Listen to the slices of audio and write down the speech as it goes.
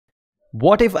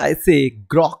What if I say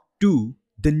Grok-2,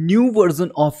 the new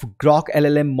version of Grok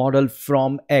LLM model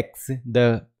from X,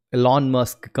 the Elon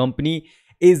Musk company,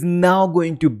 is now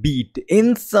going to beat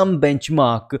in some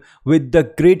benchmark with the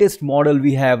greatest model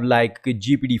we have like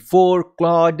GPT-4,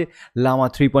 Claude, Llama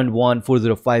 3.1,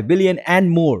 405 billion and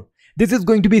more. This is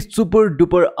going to be super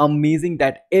duper amazing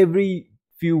that every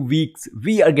few weeks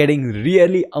we are getting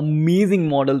really amazing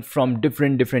models from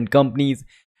different companies.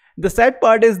 The sad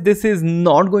part is this is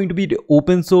not going to be the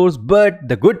open source, but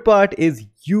the good part is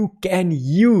you can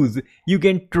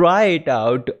try it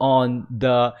out on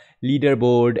the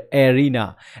leaderboard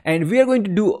arena. And we are going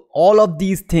to do all of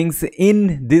these things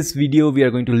in this video. We are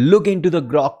going to look into the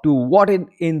Grok-2, what is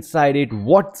inside it,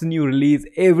 what's new release,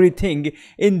 everything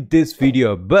in this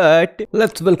video. But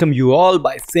let's welcome you all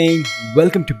by saying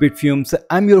welcome to Bitfumes.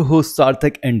 I'm your host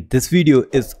Sarthak, and this video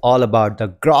is all about the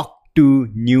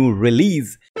Grok-2 new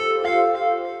release.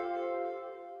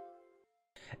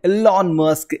 Elon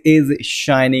Musk is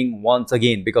shining once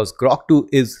again because Grok-2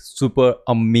 is super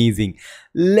amazing.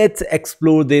 Let's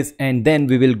explore this, and then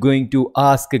we will going to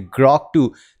ask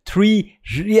Grok-2 three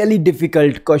really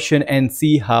difficult questions and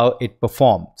see how it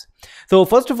performs. So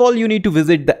first of all, you need to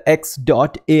visit the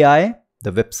x.ai,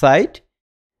 the website.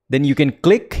 Then you can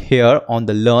click here on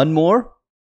the learn more.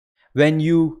 When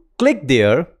you click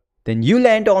there, then you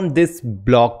land on this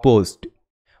blog post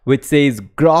which says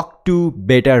Grok-2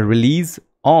 beta release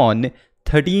on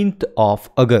 13th of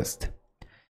August.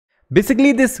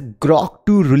 Basically, this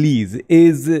Grok-2 release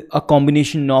is a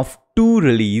combination of two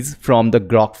releases from the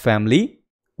Grok family,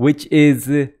 which is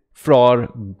for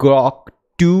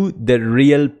Grok-2 the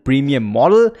real premium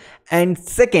model, and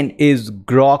second is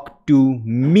Grok-2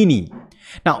 mini.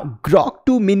 Now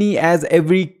Grok-2 mini, as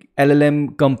every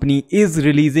LLM company is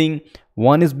releasing,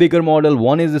 one is bigger model,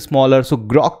 one is smaller. So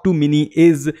Grok-2 mini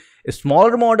is a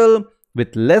smaller model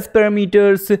with less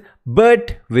parameters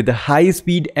but with high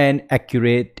speed and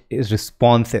accurate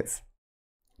responses.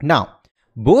 Now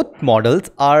both models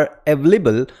are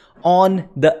available on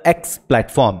the X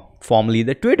platform, formerly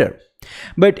the Twitter.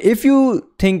 But if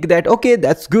you think that okay,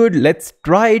 that's good, let's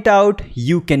try it out,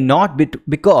 you cannot,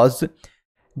 because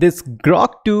this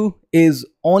Grok-2 is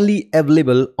only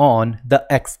available on the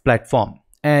X platform.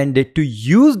 And to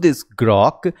use this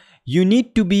Grok, you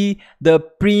need to be the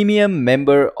premium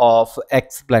member of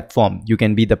X platform. You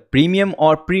can be the premium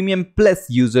or premium plus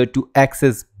user to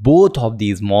access both of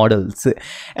these models.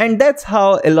 And that's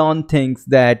how Elon thinks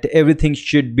that everything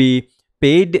should be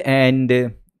paid,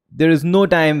 and there is no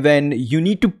time when you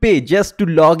need to pay just to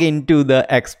log into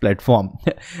the X platform.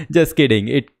 Just kidding.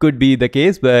 It could be the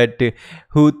case, but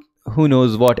who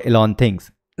knows what Elon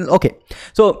thinks. Okay,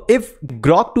 so if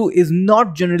Grok-2 is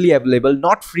not generally available,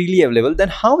 not freely available, then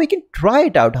how we can try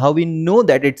it out, how we know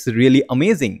that it's really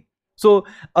amazing? So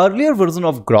earlier version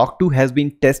of Grok-2 has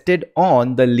been tested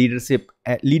on the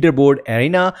leaderboard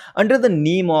arena under the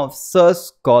name of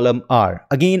Sus column R.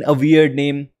 Again, a weird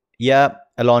name. Yeah,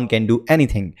 Elon can do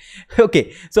anything.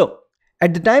 Okay, so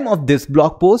at the time of this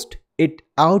blog post, it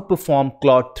outperformed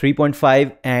Claude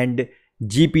 3.5 and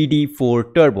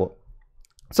GPT-4 Turbo.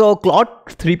 So Claude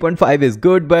 3.5 is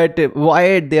good, but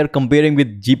why they are comparing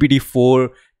with GPT-4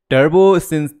 Turbo,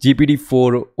 since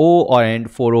GPT-4o and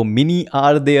 4o mini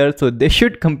are there, so they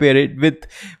should compare it with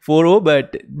 4o,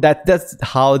 but that's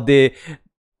how they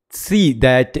see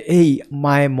that, hey,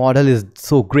 my model is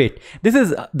so great. This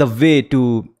is the way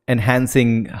to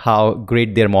enhancing how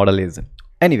great their model is.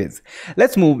 Anyways,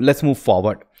 let's move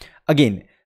forward. Again,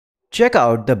 check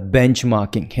out the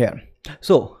benchmarking here.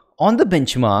 So on the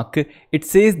benchmark, it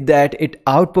says that it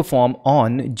outperformed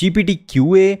on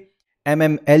GPT-QA,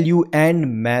 MMLU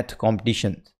and math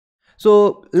competitions.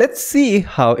 So let's see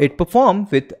how it performed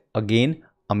with, again,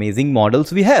 amazing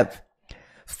models we have.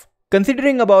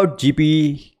 Considering about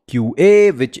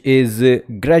GPT-QA, which is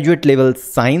graduate level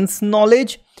science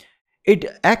knowledge, it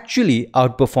actually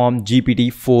outperformed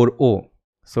GPT-4o.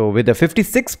 So with a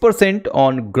 56%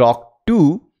 on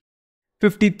Grok-2,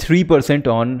 53%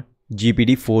 on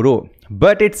GPT-4o,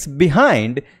 but it's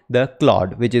behind the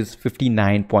Claude, which is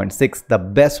 59.6, the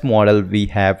best model we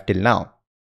have till now.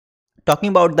 Talking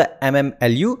about the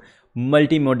MMLU,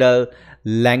 multimodal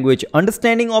language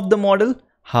understanding of the model,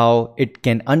 how it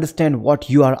can understand what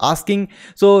you are asking.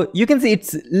 So you can see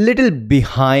it's little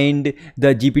behind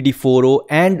the GPT-4o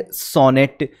and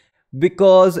Sonnet,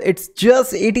 because it's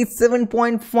just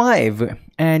 87.5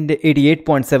 and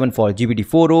 88.7 for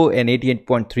GPT-4o and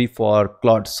 88.3 for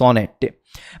Claude Sonnet.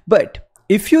 But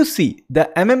if you see the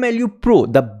MMLU Pro,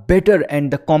 the better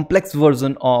and the complex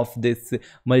version of this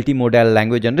multimodal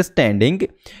language understanding,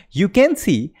 you can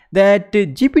see that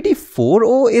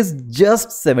GPT-4o is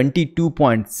just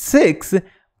 72.6,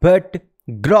 but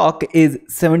Grok is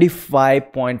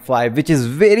 75.5, which is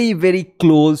very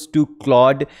close to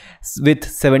Claude with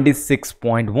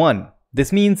 76.1.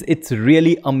 This means it's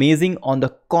really amazing on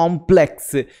the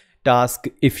complex task,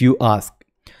 if you ask.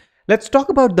 Let's talk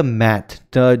about the math,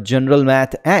 the general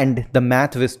math and the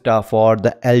math vista for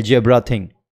the algebra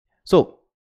thing. So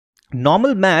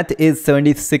normal math is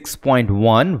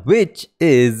 76.1, which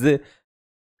is very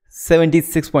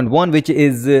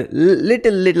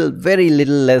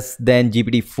little less than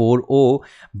GPT-4o,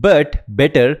 but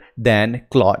better than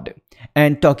Claude.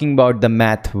 And talking about the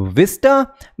Math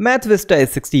Vista is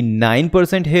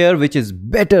 69% here, which is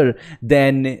better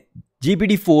than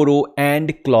GPT-4o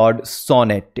and Claude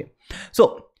Sonnet.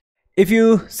 So if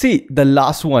you see the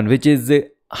last one, which is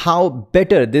how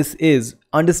better this is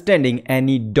understanding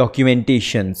any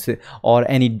documentations or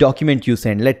any document you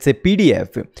send, let's say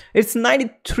PDF, it's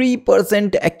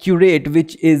 93% accurate,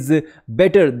 which is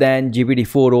better than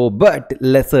GPT-4o but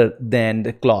lesser than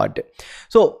the Claude.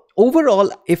 So overall,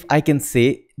 if I can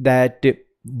say that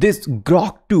this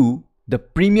Grok-2, the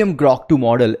premium Grok-2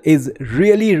 model, is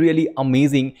really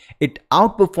amazing. It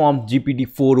outperforms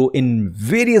GPT-4o in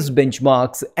various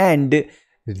benchmarks and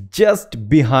just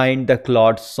behind the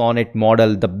Claude Sonnet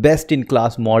model, the best in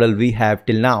class model we have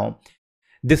till now.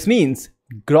 This means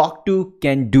Grok-2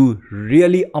 can do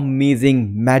really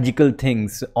amazing magical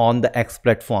things on the X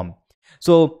platform.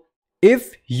 So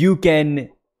if you can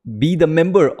be the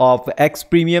member of X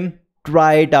Premium,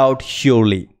 try it out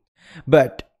surely.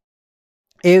 But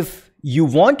if you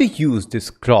want to use this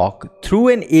Grok through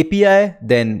an API,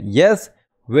 then yes,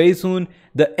 very soon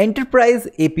the enterprise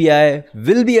API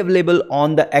will be available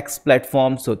on the X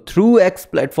platform. So through X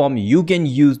platform you can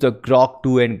use the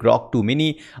Grok-2 and Grok-2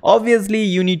 mini. Obviously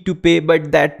you need to pay,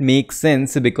 but that makes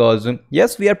sense because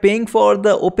yes, we are paying for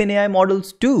the OpenAI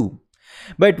models too.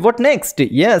 But what next?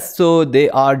 Yes, so they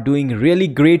are doing really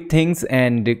great things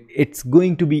and it's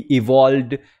going to be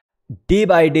evolved day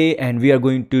by day, and we are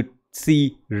going to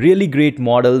see really great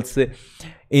models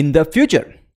in the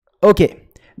future. Okay,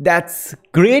 that's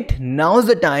great. Now's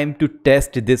the time to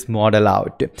test this model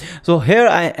out. So here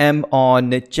I am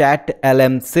on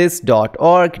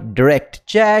chatlmsys.org direct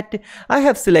chat. I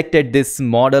have selected this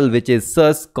model, which is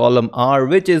sus column R,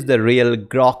 which is the real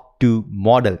Grok-2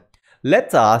 model.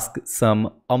 Let's ask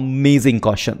some amazing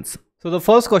questions. So the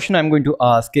first question I'm going to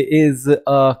ask is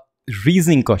a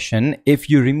reasoning question. If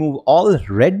you remove all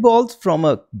red balls from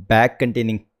a bag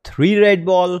containing 3 red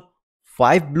ball,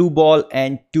 5 blue ball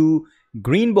and 2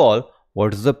 green ball,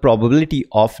 what is the probability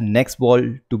of next ball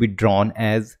to be drawn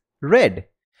as red?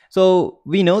 So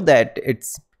we know that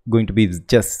it's going to be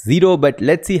just 0, but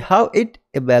let's see how it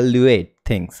evaluates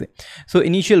things. So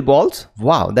initial balls,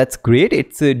 wow, that's great.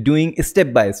 It's doing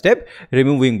step by step,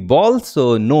 removing balls,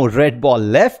 so no red ball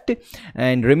left,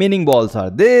 and remaining balls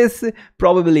are this.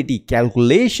 Probability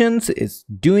calculations is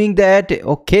doing that.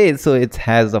 Okay, so it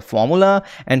has a formula,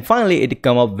 and finally it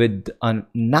come up with a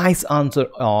nice answer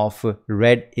of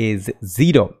red is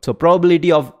 0. So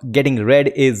probability of getting red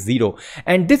is 0,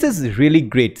 and this is really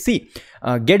great. See,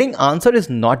 getting answer is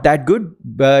not that good,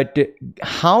 but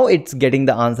how it's getting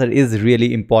the answer is really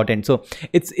important. So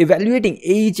it's evaluating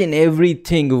each and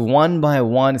everything one by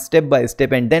one, step by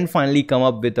step, and then finally come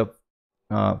up with a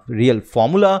real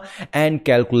formula and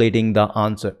calculating the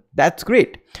answer. That's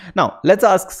great. Now let's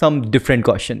ask some different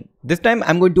question. This time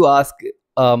I'm going to ask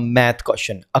a math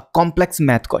question, a complex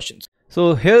math question.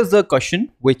 So here's the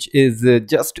question, which is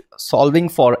just solving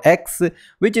for x,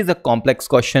 which is a complex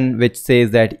question which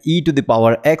says that e to the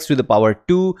power x to the power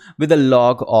 2 with a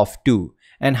log of 2.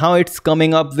 And how it's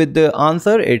coming up with the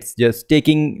answer, it's just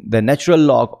taking the natural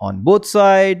log on both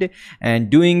sides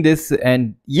and doing this,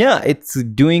 and yeah, it's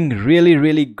doing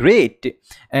really great,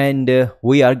 and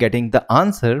we are getting the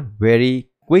answer very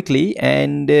quickly,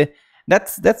 and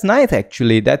that's nice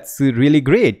actually. That's really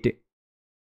great.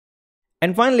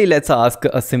 And finally, let's ask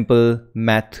a simple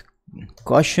math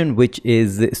question, which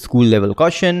is school level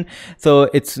question. So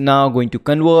it's now going to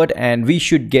convert, and we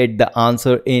should get the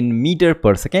answer in meter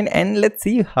per second, and let's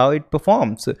see how it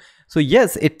performs. So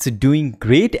yes, it's doing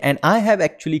great, and I have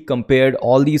actually compared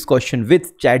all these questions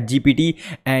with ChatGPT,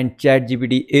 and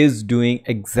ChatGPT is doing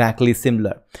exactly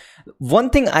similar. One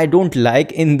thing I don't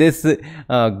like in this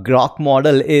Grok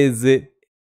model is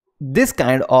this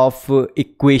kind of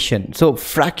equation. So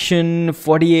fraction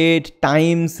 48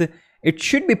 times, it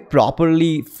should be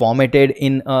properly formatted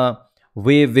in a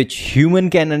way which human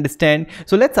can understand.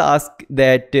 So let's ask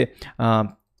that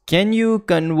can you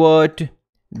convert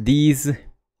these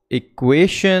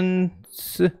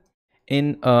equations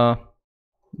in a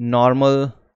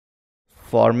normal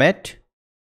format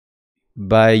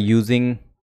by using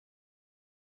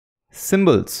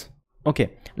symbols? Okay,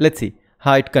 let's see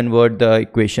how it convert the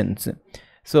equations.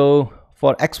 So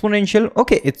for exponential,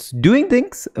 okay, it's doing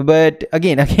things, but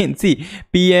again see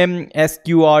PM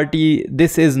sqrt,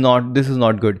 this is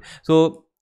not good. So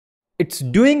it's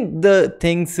doing the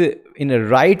things in a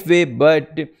right way,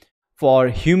 but for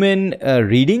human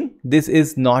reading, this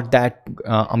is not that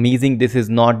amazing. This is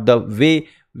not the way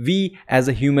we as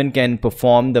a human can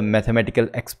perform the mathematical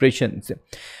expressions.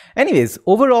 Anyways,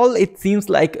 overall it seems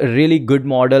like a really good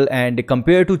model, and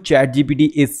compared to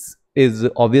ChatGPT is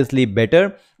obviously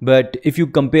better, but if you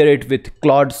compare it with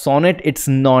Claude Sonnet, it's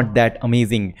not that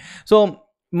amazing. So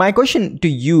my question to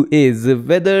you is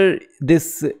whether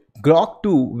this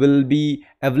Grok-2 will be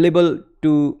available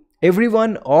to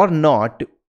everyone or not.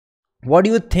 What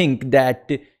do you think,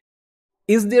 that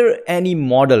is there any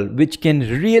model which can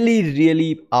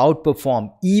really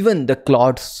outperform even the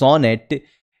Claude Sonnet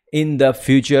in the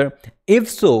future? If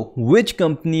so, which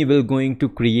company will going to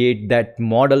create that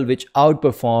model which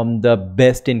outperform the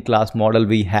best in class model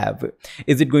we have?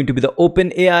 Is it going to be the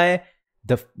OpenAI,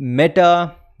 the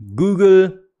Meta,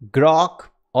 Google, Grok,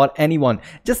 or anyone?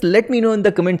 Just let me know in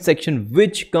the comment section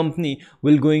which company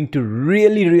will going to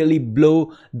really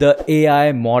blow the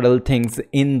AI model things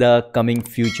in the coming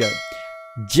future.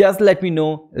 Just let me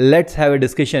know. Let's have a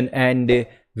discussion, and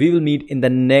we will meet in the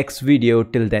next video.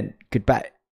 Till then, goodbye.